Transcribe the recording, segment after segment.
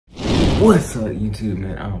What's up, YouTube,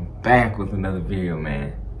 man? I'm back with another video,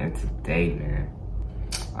 man. And today, man,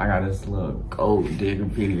 I got this little gold digger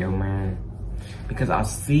video, man, because I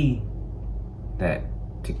see that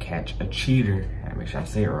to catch a cheater, I make sure I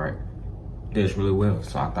say it right, does really well.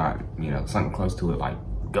 So I thought, you know, something close to it like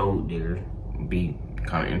gold digger would be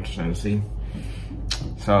kind of interesting to see.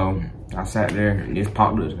 So I sat there and this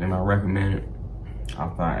popped up and I recommended. I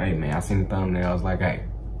thought, hey man, I seen the thumbnail. I was like, hey,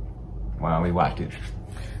 why don't we watch this?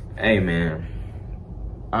 Hey man,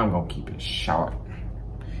 I'm gonna keep it short,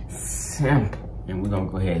 simple, and we're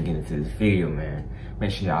gonna go ahead and get into this video, man.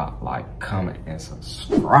 Make sure y'all like, comment, and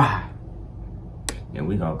subscribe. And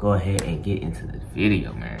we're gonna go ahead and get into this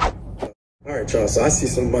video, man. All right, y'all, so I see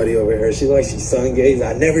somebody over here. She likes she's sun gazing.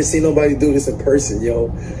 I never seen nobody do this in person,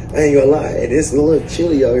 yo. I ain't gonna lie. And it's a little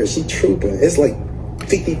chilly out here. She trooping. It's like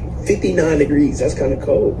 59 degrees. That's kind of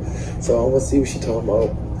cold. So I'm gonna see what she talking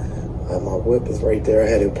about. My whip is right there. I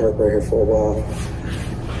had it parked right here for a while.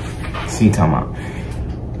 See you talking about.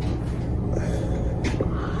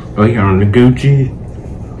 Oh, you're on the Gucci?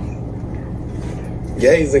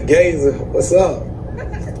 Gazer. What's up?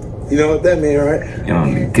 You know what that mean, right? You're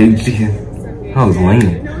on the Gucci. I was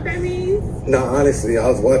leaning. You know what that means? No, honestly, I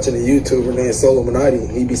was watching a YouTuber named Solomonati.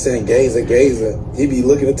 He be saying gazer. He be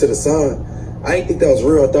looking into the sun. I didn't think that was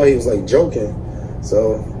real. I thought he was like joking.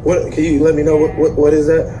 So, what? Can you let me know what is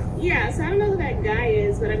that? Yeah, so I don't know who that guy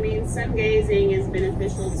is, but I mean, sun gazing is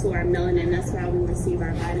beneficial to our melanin. That's why we receive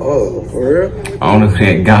our vitamins. Oh, for real? I don't know who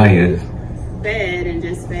that guy is. Fed and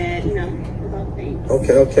just fed, you know, about things.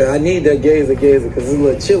 Okay. I need that gazer because it's a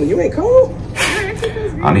little chilly. You ain't cold?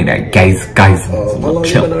 I need that gazer. How long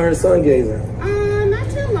you been on her sun gazing? Not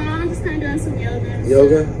too long. Just kind of doing some yoga.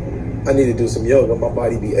 Yoga? I need to do some yoga. My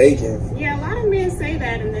body be aching. Yeah, a lot of men say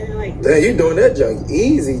that, and then they're like, damn, you doing that junk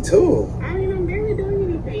easy too. I mean, I'm barely doing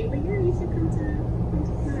anything, but yeah, you should come to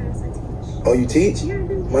class. I teach. Oh, you teach? Yeah, I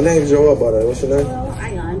do. My name's Joel, by the way. What's your name? Well,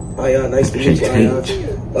 Ion. Ion, nice to meet you, Ion.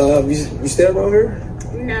 You stay around here?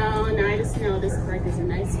 No, I just know this park is a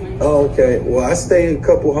nice one. Oh, okay. Well, I stay a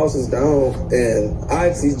couple houses down, and I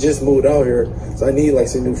actually just moved out here, so I need like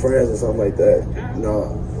some new friends or something like that.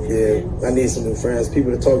 Yeah, I need some new friends,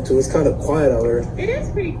 people to talk to. It's kind of quiet out here. It is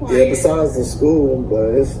pretty quiet. Yeah, besides the school, but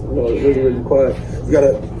it's it's really quiet. You got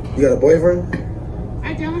a boyfriend?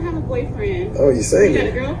 I don't have a boyfriend. Oh, you single? You got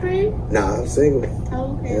a girlfriend? Nah, I'm single.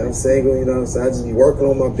 Oh, okay. Yeah, I'm single. You know what I'm saying? I just be working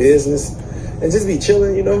on my business and just be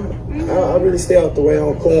chilling. You know, I really stay out the way. I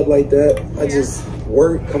don't club like that. I just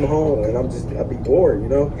work, come home, and I be bored. You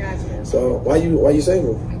know. Gotcha. So why you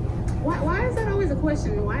single? Why is that always a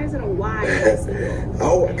question? Why is it a why? Because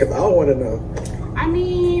I want to know. I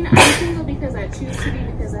mean, I'm single because I choose to be,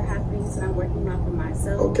 because I have things that I'm working on for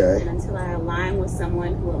myself. Okay. And until I align with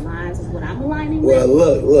someone who aligns with what I'm aligning Well,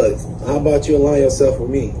 with. look. How about you align yourself with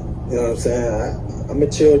me? You know what I'm saying? I'm a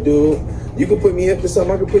chill dude. You can put me up to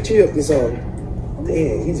something. I can put you up to something.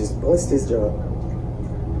 Damn, he just bust this job.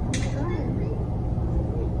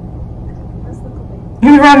 Let's look away. You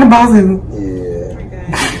be riding the bicycle? Yeah.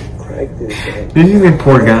 Like this. This is a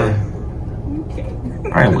poor guy. Okay.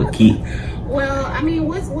 Alright, little kid. Well, I mean,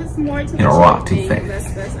 what's more to You don't rock too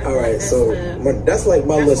fast. That's All right, so that's like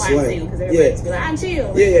my little slang. Yeah. Like, I'm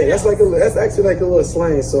chill. Yeah. That's actually like a little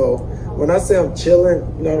slang. So when I say I'm chilling,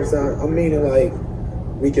 you know what I'm saying? I'm meaning like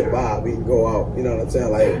we can vibe, we can go out. You know what I'm saying?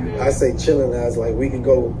 Like I say chilling as like we can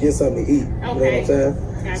go get something to eat. You know what I'm saying?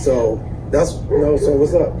 Gotcha. So that's So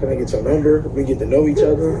what's up? Can I get your number? We get to know each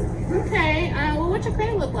other. Okay. Well, what's your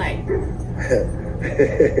credit look like?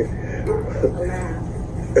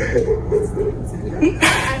 I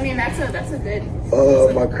mean, that's a good.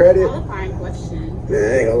 My credit. Qualifying question. Man, I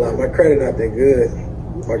ain't gonna lie, my credit not that good.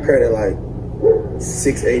 My credit like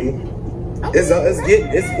 680. Okay,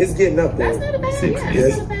 It's getting up there. That's not a bad.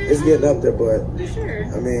 It's getting up there, but for sure.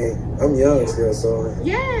 I mean, I'm young still, so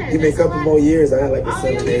Yeah. give me a couple more years. I had like a Oh,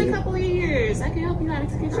 you'll need 780. a couple of years. I can help you out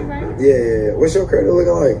to get you right. Yeah. What's your credit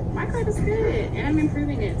looking like? My credit's good, and I'm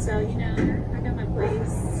improving it. So you know, I got my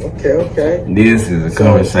place. Okay. This is a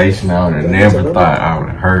conversation I would have never thought I would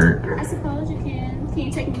have heard. I suppose you can. Can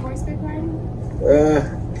you take me horseback riding?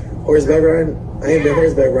 Horseback riding? I ain't been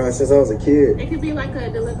horseback riding since I was a kid. It could be like a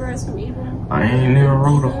deliver us from evil. I ain't never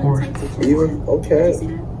rode a horse. Even? Okay.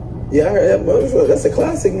 Yeah, I heard that movie. That's a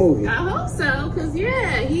classic movie. I hope so, because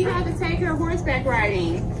yeah, he had to take her horseback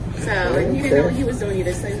riding. So he didn't know what he was doing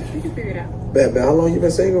either, so we can figure it out. Bad. How long you been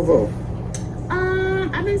single for?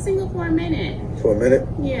 I've been single for a minute. For a minute?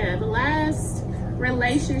 Yeah, the last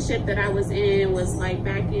relationship that I was in was like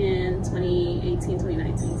back in 2018,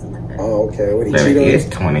 2019, something like that. Oh, okay. What did he But cheat on? it's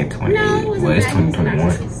 2020. No, it wasn't Well, it's that. It was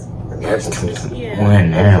 2021. narcissist. Narcissist. Yeah.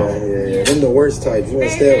 One now. Yeah. Them the worst types. You want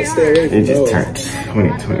to stay away from It just those. turned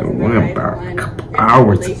 2021 about a couple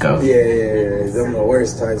hours ago. Yeah. Them the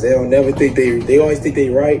worst types. They don't never think they always think they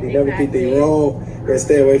right. They never think they wrong. Gotta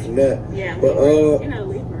stay away from that. Yeah. But you know,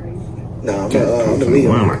 leave right. nah, I'm a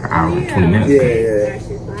Leo. Like an hour and 20 minutes. Yeah.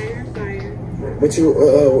 Fire. What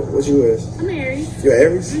you is? I'm Aries. You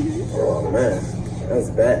Aries? Oh man, that's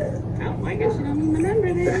bad. Oh, I guess you don't need my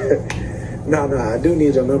number then. Nah, I do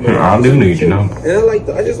need your number. I do need your number. And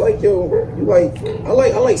I just like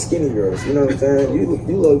I like skinny girls. You know what I'm saying?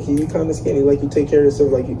 You low key, you kind of skinny. Like you take care of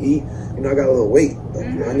yourself, like you eat. You know, I got a little weight.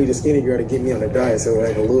 I need a skinny girl to get me on a diet so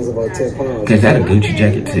I can lose about 10 pounds. Is that a Gucci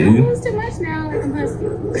jacket I too? lose too much now, like I'm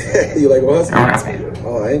husky. You like what? Alright.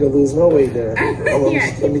 Oh, I ain't gonna lose no weight then.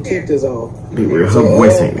 Let me keep this on. Be real, her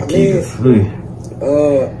voice ain't the key.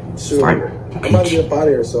 Sure. Like I'm about to get up out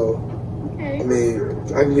of here, so Okay. I mean,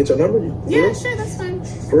 I can get your number. Yeah, sure, that's fine.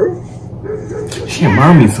 For real? She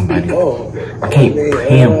remind me of somebody. Oh, I can't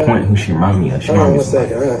pinpoint who she remind me of. She hold on remind me one of somebody.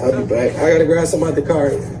 second. I'll be back. I gotta grab some out the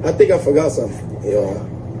car. I think I forgot something. Y'all,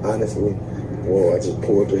 honestly. Whoa, I just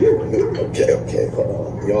pulled through. Okay, hold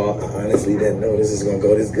on. Y'all, I honestly didn't know this is gonna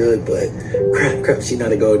go this good, but crap, she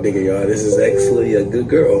not a gold digger, y'all. This is actually a good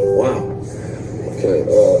girl. Wow. Okay,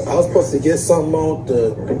 I was supposed to get something on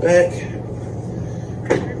the back.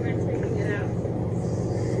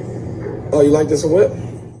 Oh, you like this whip?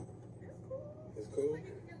 It's cool.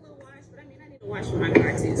 I need to wash my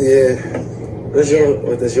car too. Yeah. That's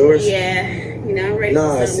yours? Yeah. You know, I'm ready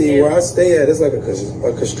Nah, for see, new. where I stay at, it's like a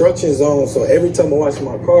construction zone, so every time I wash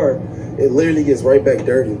my car, it literally gets right back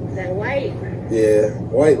dirty. That white. Yeah,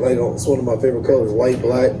 white, like, it's one of my favorite colors. White,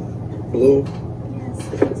 black, blue. Yes,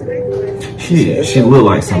 it's a great color. She look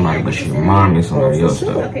like somebody, but she remind me of somebody else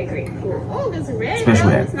though. Okay, great, cool. Oh, there's a red.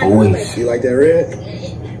 Especially Oh, that my voice. You like that red?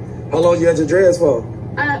 How long you had your dreads for?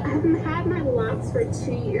 I haven't had my locks for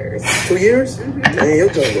 2 years. 2 years? Dang, your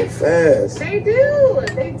dreads go fast. They do.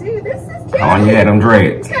 This is cute. Oh yeah, them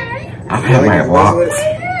dreads. Okay. I've had my locks.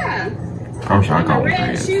 Yeah. I'm trying to call them Red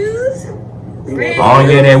dreads. shoes. Red Oh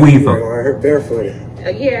yeah, that weave up. Her barefooted.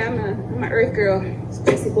 Yeah, I'm an earth girl. It's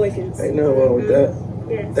Jesse Boykins. Ain't nothing wrong with that.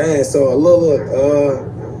 Yes. Dang, so look,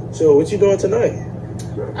 so what you doing tonight?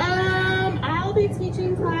 I'll be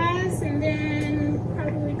teaching class and then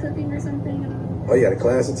probably cooking or something. Oh, you got a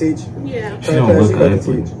class to teach? Yeah. She don't look good.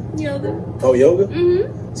 to teach? Yoga. Oh, yoga?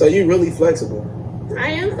 Mm-hmm. So you really flexible? I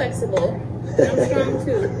am flexible. I'm strong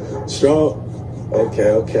too. Strong?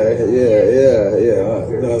 Okay. Yeah. You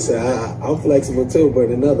know what I'm saying? I'm flexible too, but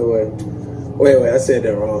another way. Wait, I said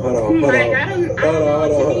that wrong. Hold on. I don't know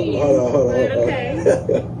what you mean. Hold on.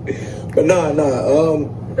 Okay. But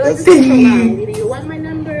no. That's do you want my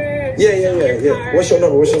number? Yeah. What's your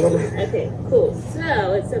number? Okay, cool.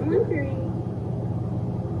 So it's 713.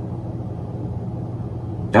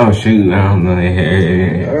 Oh shoot, I don't know.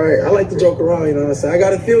 Yeah. All right, I like to joke around, you know what I'm saying? I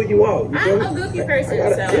gotta feel you out. You feel I'm me? a goofy person, I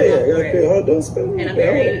gotta feel. Hold on, spin. And I'm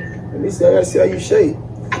very. Let me see. I gotta see how you shape.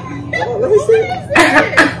 Let me see.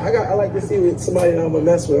 I like to see with somebody that I'm gonna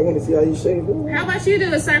mess with. I want to see how you shape. How about you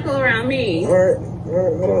do a circle around me? All right.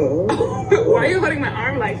 Hold on. Why are you holding my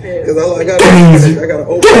arm like this? Because I gotta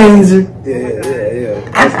open. Yeah.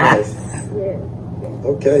 That's nice. Yeah.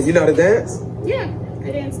 Okay, you know how to dance? Yeah,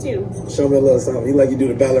 I dance too. Show me a little something. You like you do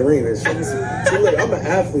the ballerina. See, look, I'm an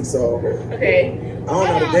athlete, so Okay. I don't know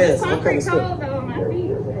how to dance. I'm kind of cold still. though on my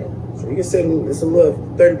feet. So you can say it's a little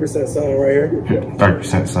 30% sun right here.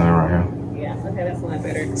 30% sun right here. Yeah, okay, that's a lot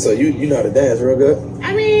better. So you know how to dance real good?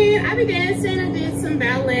 I mean, I be dancing. I did some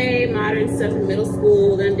ballet, modern stuff in middle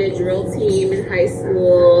school. Then did drill team in high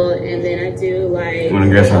school, and then I do like. When a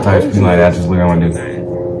girl sometimes be like that, just look at what I do.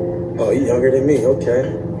 Oh, you younger than me?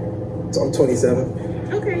 Okay. So I'm 27.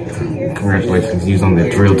 Okay, 2 years. Congratulations, you was on the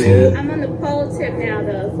drill team. I'm on the pole tip now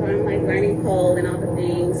though, so I'm like learning pole and all the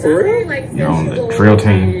things. So For I'm real? very, like, You're on the sensual drill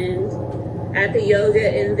team. and at the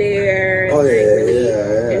yoga in there. Oh, like, yeah, really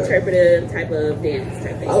yeah. interpretive type of dance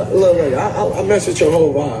type thing. I mess with your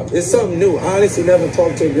whole vibe. It's something new. I honestly never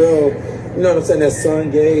talked to a girl, you know what I'm saying, that's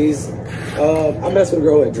sun gaze. I mess with a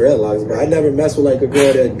girl with dreadlocks, but I never mess with like a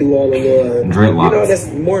girl that do all the dreadlocks. You know, that's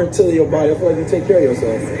more into your body. I feel like you take care of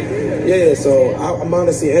yourself. Yeah, so I'm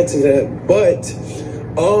honestly into that. But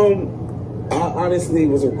I honestly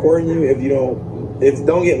was recording you. If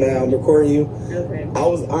don't get mad, I'm recording you. Okay. I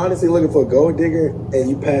was honestly looking for a gold digger, and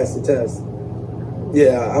you passed the test.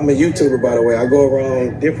 Yeah, I'm a YouTuber, by the way. I go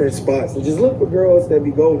around different spots and just look for girls that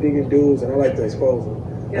be gold digging dudes, and I like to expose them.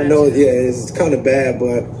 Gotcha. I know, it's kind of bad,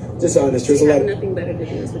 but just honest, there's a lot of nothing better to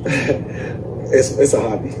do is with it's a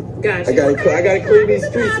hobby. Gotcha. I gotta clean these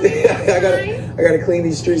streets. I I gotta clean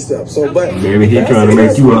these streets up. So, but maybe he trying to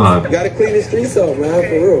make you hot. Gotta clean the streets up, man,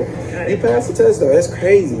 for real. You passed the test though. That's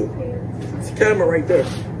crazy. It's a camera right there.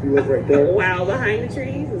 You look right there. Wow, behind the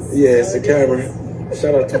trees. Yeah, it's a camera.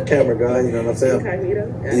 Shout out to the camera guy. You know what I'm saying?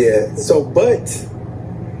 Incognito. Yeah. So, but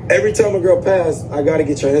every time a girl passes, I gotta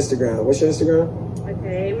get your Instagram. What's your Instagram?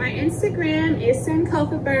 Okay, my Instagram is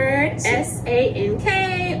Sankofabird,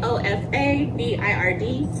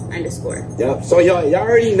 SANKOFABIRD_. Yep. So y'all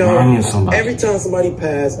already know. Every time somebody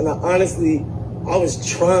passed, and I was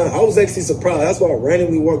actually surprised. That's why I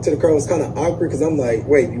randomly walked to the car. It was kind of awkward because I'm like,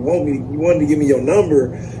 wait, you wanted to give me your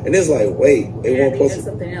number, and it's like, wait, it won't post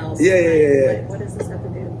something else. Yeah. What does this have to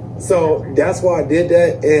do? So that's why I did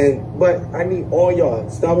that, but I need all y'all.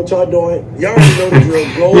 Stop what y'all doing. Y'all already know the drill.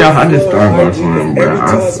 Go yeah, I just started watching them, bro. Every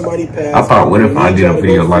time somebody passes, I thought, what if I did a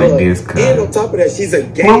video like this? And on top of that, she's a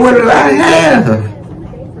gay. Well, what did I have?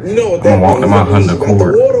 You know what that I'm walking my Honda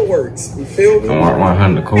Accord. Waterworks. You feel me? I'm walking my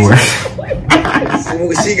Honda Accord.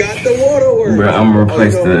 She got the waterworks. Bro, I'm gonna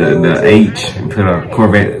replace the H and put a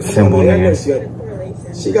Corvette symbol in it.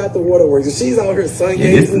 She got the waterworks. She's out here sun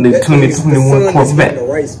gazing. Yeah, this is the 2021 Corvette. In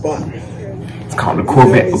the right spot. It's called the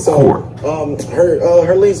Corvette Accord.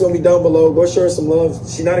 Her link's gonna be down below. Go show her some love.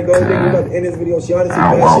 She not a gold digger. We're about to end this video. She honestly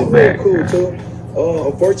she's real cool too.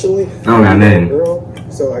 Unfortunately, I don't got nothing. Girl,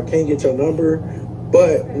 so I can't get your number.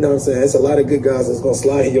 But you know what I'm saying? It's a lot of good guys that's gonna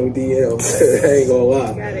slide in your DMs. I ain't gonna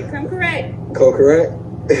lie. Got it. Come correct. Come correct.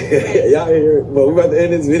 Y'all here, but we're about to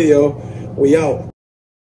end this video. We out.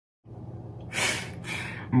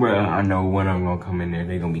 Bro, I know when I'm gonna come in there,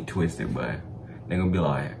 they gonna be twisted, but they gonna be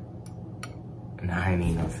like, nah, I ain't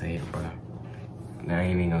even gonna say it, bro. Nah, I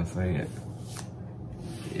ain't even gonna say it.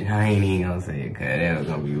 I ain't even gonna say it, cause that was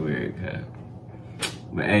gonna be weird, cuz.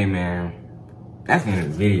 But hey, man, that's the end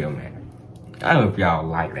of the video, man. I hope y'all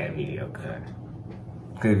like that video, cuz.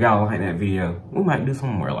 Cause if y'all like that video, we might do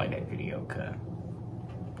some more like that video, cuz.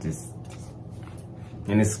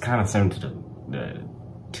 And it's kind of similar to the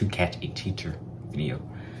To Catch a Teacher video.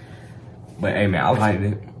 But hey, man, I liked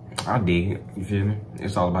it. I dig it. You feel me?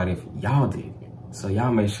 It's all about if y'all dig it. So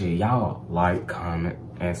y'all make sure y'all like, comment,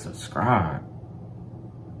 and subscribe.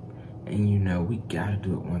 And you know, we gotta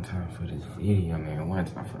do it one time for this video, man. One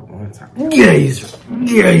time for the one time. Yes!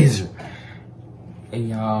 Yes! And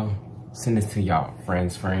y'all, send this to y'all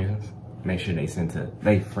friends. Make sure they send to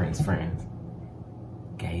they friends.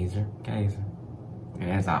 Gazer. And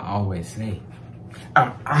as I always say,